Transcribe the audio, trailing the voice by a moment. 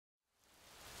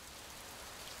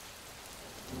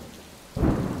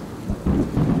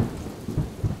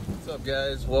up,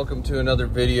 guys? Welcome to another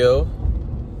video.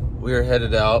 We are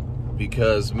headed out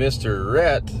because Mr.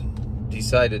 Rhett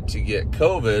decided to get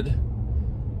COVID,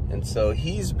 and so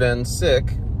he's been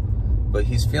sick, but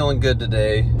he's feeling good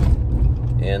today,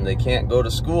 and they can't go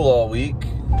to school all week,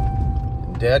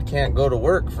 and Dad can't go to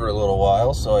work for a little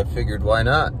while, so I figured why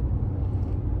not.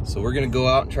 So we're gonna go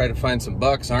out and try to find some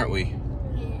bucks, aren't we?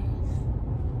 Yes.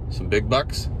 Some big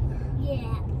bucks?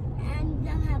 Yeah. And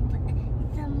some have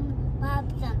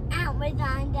some antlers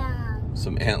on them.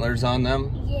 Some antlers on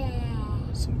them?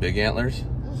 Yeah. Some big antlers?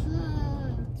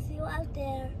 See you out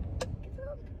there.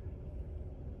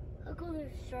 Look at the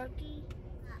sharky.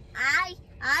 I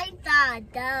saw a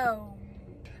doe.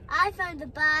 I found the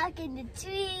buck in the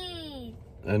tree.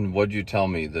 And what'd you tell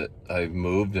me? That I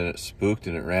moved and it spooked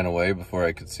and it ran away before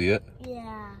I could see it?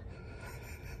 Yeah.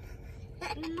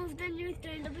 You moved and you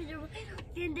turned up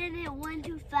and then it went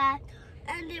too fast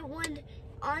and it went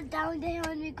on down the hill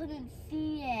and we couldn't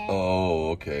see it. Oh,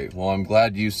 okay. Well, I'm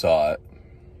glad you saw it.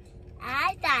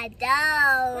 I thought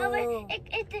so.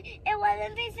 It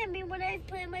wasn't facing me when I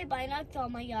put my binocs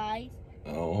on my eyes.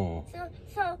 Oh.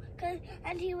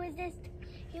 And he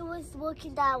was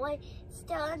looking that way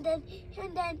still, and then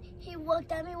he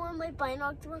looked at me when my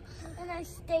binocs were, and I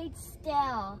stayed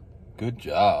still. Good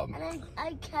job. And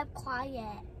I kept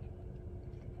quiet.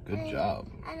 Good job.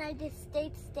 And I just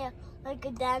stayed still like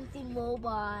a dancing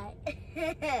robot.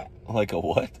 Like a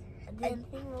what? A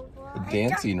dancing robot. A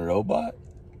dancing robot?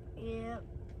 Yeah.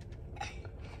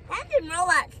 Dancing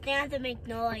robots dance and make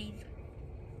noise.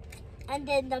 And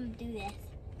then them do this.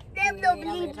 It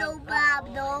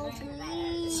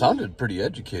sounded pretty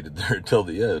educated there until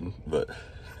the end, but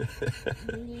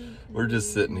we're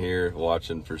just sitting here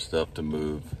watching for stuff to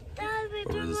move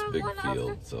over this big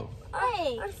field. So,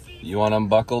 you want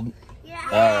unbuckled? Yeah.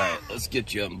 All right, let's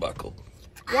get you unbuckled.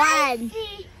 I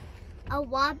see a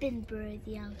robin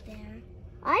birdie out there.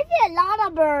 I see a lot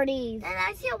of birdies. And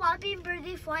I see a robin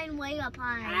birdie flying way up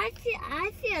high.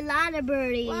 I see a lot of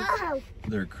birdies. Wow.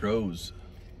 They're crows.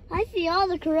 I see all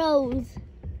the crows.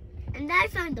 And I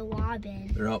found the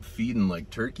robin. They're out feeding like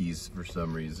turkeys for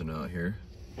some reason out here.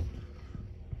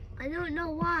 I don't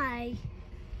know why.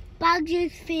 Bugs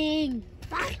is feeding.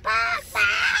 Buck, buck,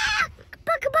 buck!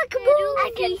 Buck, buck, buck,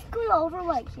 I can scoot over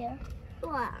right here.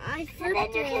 What? I flipped it.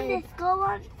 And then you can just go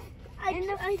on.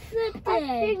 I flipped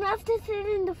it. You have to sit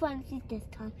in the front seat this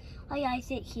time. Oh yeah, I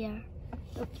sit here.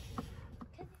 Oops.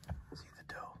 See the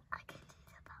doe? I can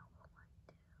see the doe.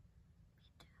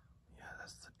 Yeah,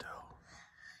 that's the doe.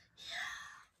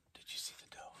 Yeah. Did you see the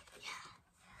doe?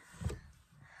 Yeah.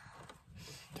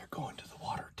 They're going to the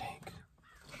water tank.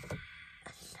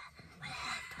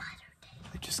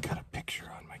 I just got a picture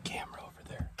on my camera over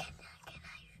there. Can I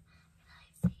see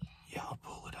it? Yeah, I'll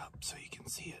pull it up so you can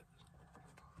see it.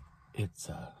 It's,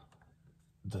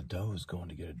 the doe is going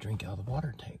to get a drink out of the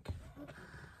water tank.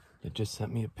 It just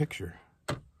sent me a picture.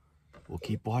 We'll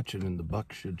keep watching and the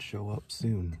buck should show up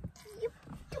soon. Yep.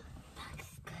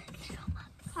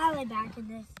 I'll be back in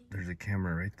this. There's a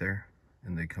camera right there,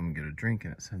 and they come and get a drink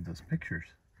and it sends us pictures.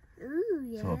 Ooh,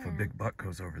 yeah. So if a big buck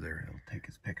goes over there, it'll take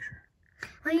his picture.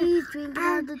 When you drink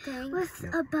out of the tank, with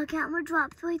a buck antler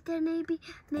drops right there, maybe.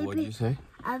 What did you say?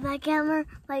 A buck antler,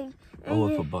 like. Oh,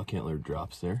 if a buck antler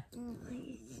drops there?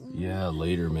 Yeah,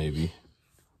 later maybe.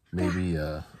 Maybe,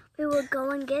 we will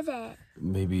go and get it.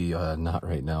 Maybe not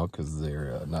right now because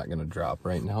they're not going to drop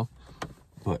right now.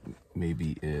 But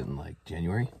maybe in like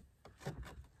January.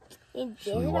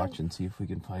 Should we watch and see if we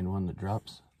can find one that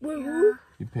drops? Yeah.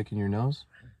 You picking your nose?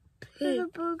 There's a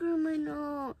booger in my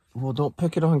nose. Well, don't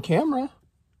pick it on camera.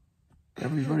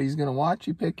 Everybody's going to watch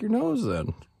you pick your nose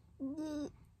then.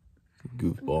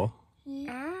 Goofball.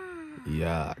 Yeah.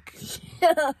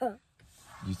 Yuck.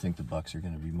 You think the bucks are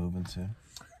going to be moving soon?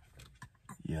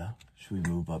 Yeah? Should we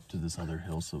move up to this other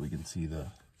hill so we can see the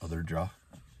other draw?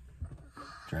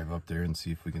 Drive up there and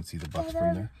see if we can see the bucks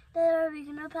from there? Dad, are we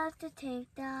going to pass the tank,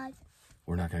 Dad?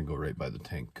 We're not going to go right by the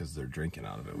tank because they're drinking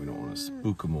out of it. We don't want to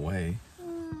spook them away.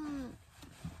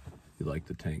 You like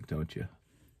the tank, don't you?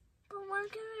 But when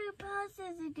can we pass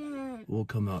this again? We'll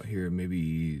come out here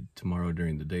maybe tomorrow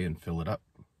during the day and fill it up.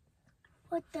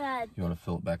 What, Dad? You want to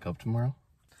fill it back up tomorrow?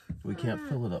 We can't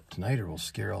fill it up tonight or we'll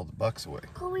scare all the bucks away.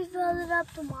 Can we fill it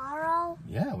up tomorrow?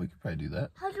 Yeah, we could probably do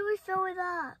that. How do we fill it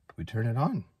up? We turn it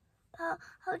on.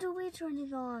 How do we turn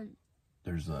it on?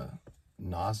 There's a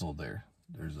nozzle there.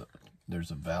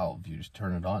 There's a valve. You just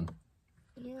turn it on.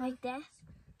 Yeah. Like this?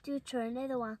 Do you turn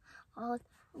it all the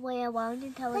way around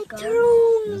until it goes?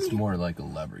 It's more like a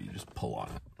lever. You just pull on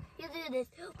it. You do this.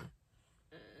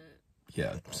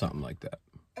 Yeah, something like that.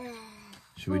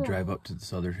 Should we drive up to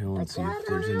this other hill and see if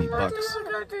there's any bucks?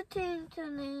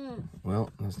 Well,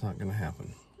 that's not gonna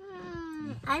happen.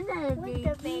 I'm not a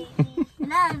baby.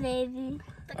 Not a baby.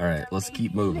 All right, let's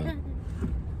keep moving.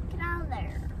 Get out of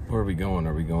there. Where are we going?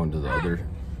 Are we going to the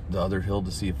other hill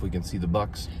to see if we can see the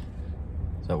bucks?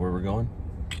 Is that where we're going?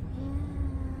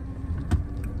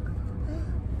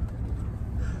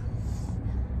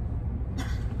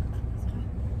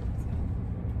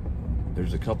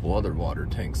 There's a couple other water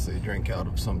tanks they drink out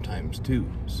of sometimes too,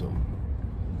 so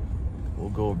we'll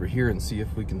go over here and see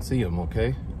if we can see them,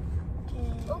 okay?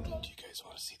 Okay. Do you guys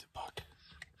want to see the buck?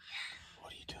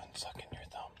 What are you doing sucking your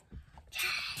thumb?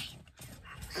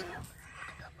 See him? Look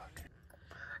at that buck.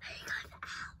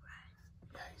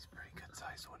 Yeah, he's a pretty good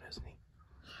sized one, isn't he?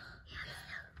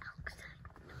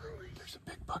 There's a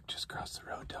big buck just across the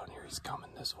road down here. He's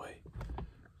coming this way.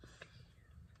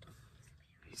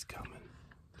 He's coming.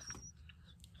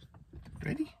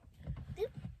 Ready?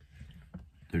 Yep.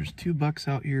 There's 2 bucks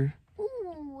out here.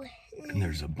 Ooh. And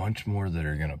there's a bunch more that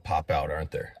are gonna pop out,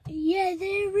 aren't there? Yeah,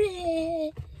 there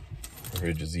is.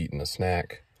 Ridge is eating a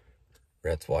snack.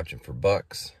 Rhett's watching for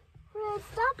bucks. Red,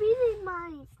 stop eating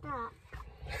my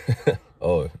snack.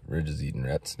 Oh, Ridge is eating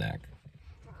Rhett's snack.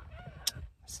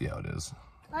 See how it is.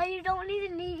 Well, you don't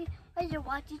even need when you're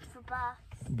watching for bucks.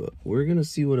 But we're gonna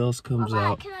see what else comes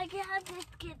out. Can I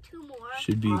just get 2 more?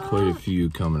 Should be quite a few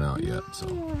coming out yet, so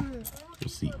we'll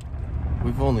see.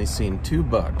 We've only seen 2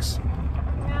 bucks.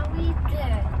 Now we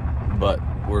did. But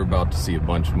we're about to see a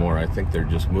bunch more. I think they're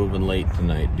just moving late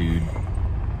tonight, dude.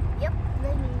 Yep.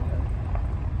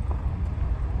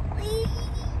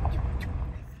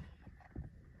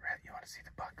 Rat, you want to see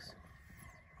the bucks?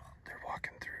 They're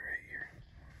walking through right here.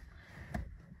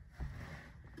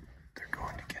 They're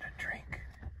going to get a drink.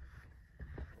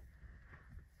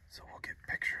 So we'll get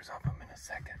pictures of them in a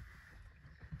second.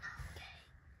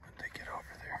 When they get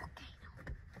over there.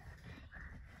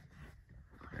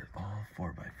 They're all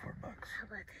 4x4 bucks. How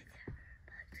about this?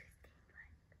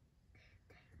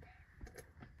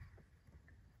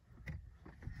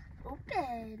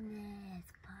 Open this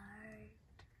part.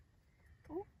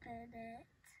 Open it.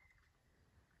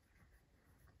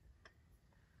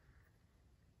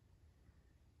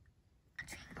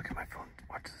 Look at my phone.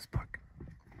 Watch this buck.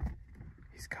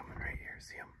 He's coming right here.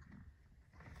 See him?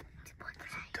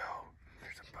 There's a doe.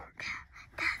 There's a buck.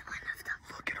 That's one of them.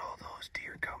 Look at all those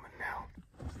deer coming now.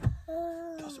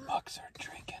 Those bucks are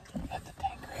drinking at the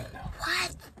tank right now.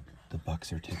 What? The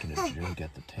bucks are taking a drink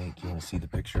at the tank. You want to see the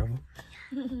picture of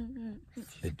them?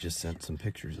 It just sent some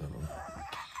pictures of them.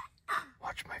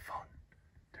 Watch my phone.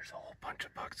 There's a whole bunch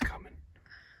of bucks coming.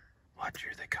 Watch,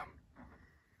 here they come.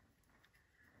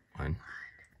 1.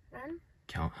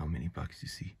 Count how many bucks you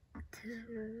see.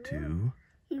 2.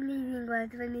 You mean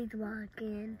what we need to walk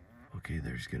in? Okay,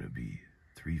 there's gonna be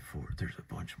 3, 4. There's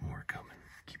a bunch more coming.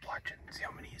 Keep watching. See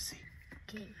how many you see.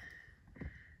 Okay.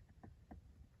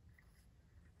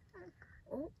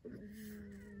 Oh,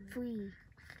 3,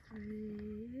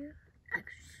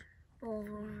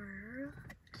 4.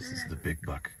 This is the big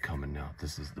buck coming now.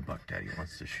 This is the buck Daddy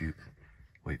wants to shoot.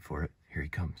 Wait for it. Here he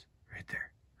comes. Right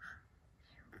there.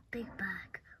 Big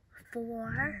buck.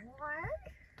 4.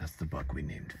 That's the buck we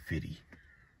named Fiddy.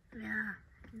 Yeah.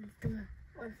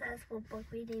 What's that what buck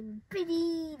we named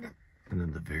Fiddy? And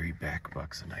then the very back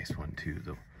buck's a nice one too,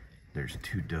 though. There's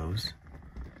 2 does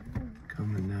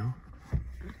coming now.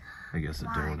 I guess a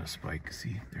doe and a spike.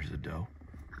 See, there's a doe.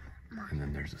 And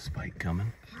then there's a spike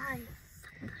coming.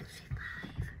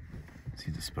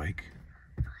 See the spike?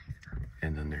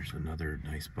 And then there's another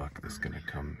nice buck that's gonna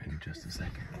come in just a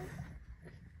second.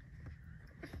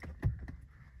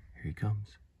 Here he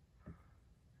comes.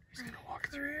 He's gonna walk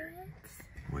through here.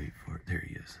 Wait for it. There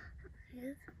he is.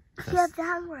 Yeah,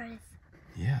 downwards.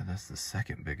 Yeah, that's the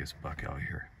 2nd biggest buck out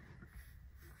here.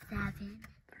 7.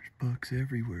 There's bucks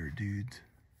everywhere, dudes.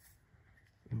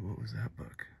 Ooh, what was that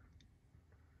buck?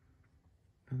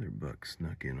 Another buck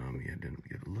snuck in on me I didn't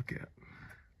get a look at.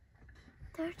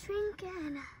 They're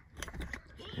drinking.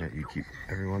 Yeah, you keep,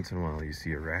 every once in a while you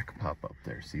see a rack pop up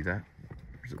there. See that?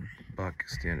 There's a buck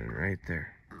standing right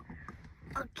there.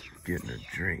 Getting a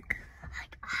drink.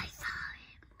 Like I saw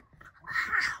him.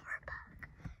 Our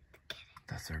buck.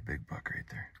 That's our big buck right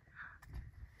there.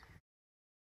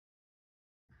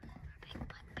 Big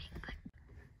buck, big buck.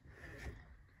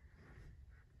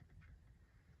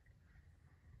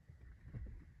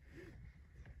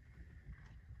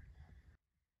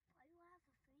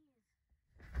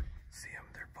 See them?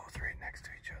 They're both right next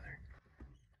to each other.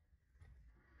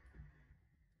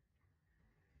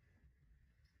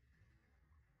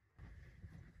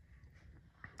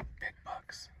 Big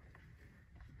bucks.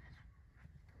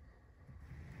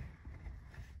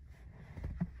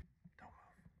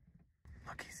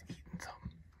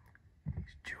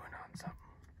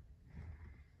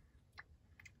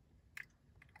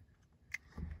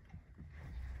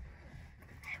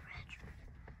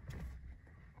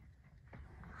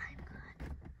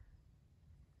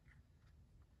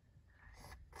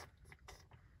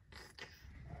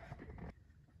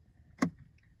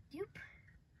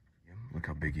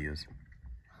 big he is.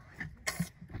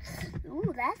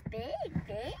 Ooh, that's big.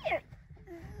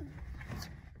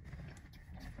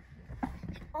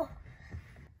 Oh,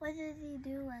 what is he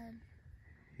doing?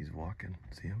 He's walking.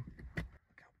 See him? Look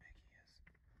how big he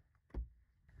is.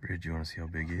 Bridge, you want to see how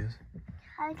big he is?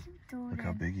 I keep doing Look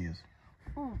how big he is.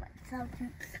 Oh, my so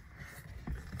cute.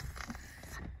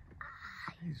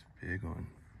 He's a big one.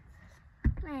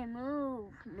 Hey,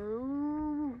 move.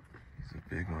 He's a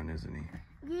big one, isn't he?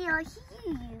 Yeah,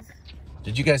 he is.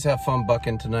 Did you guys have fun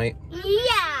bucking tonight?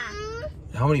 Yeah.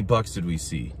 How many bucks did we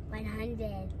see?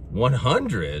 100.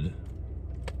 100?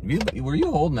 Were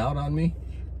you holding out on me?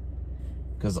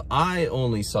 Because I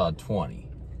only saw 20.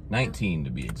 19 to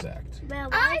be exact. Well,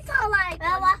 I saw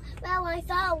I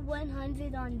saw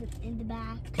 100 in the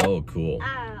back. Oh, cool.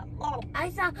 I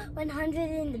saw 100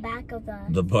 in the back of the.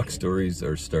 The buck stories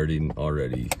are starting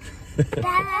already. Dad,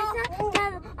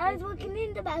 I was looking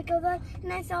in the back of it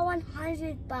and I saw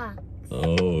 100 bucks.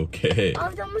 Okay. I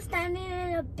was almost standing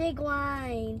in a big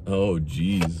line. Oh,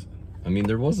 geez. I mean,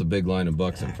 there was a big line of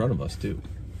bucks in front of us, too.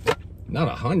 Not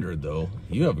 100, though.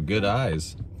 You have good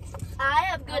eyes. I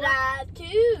have good eyes,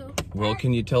 too. Well,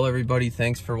 can you tell everybody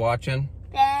thanks for watching?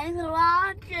 Thanks for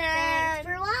watching.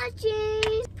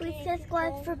 Please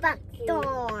subscribe for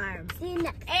Buckstorm. See you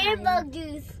next time. And Bug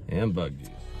Juice. And Bug Juice.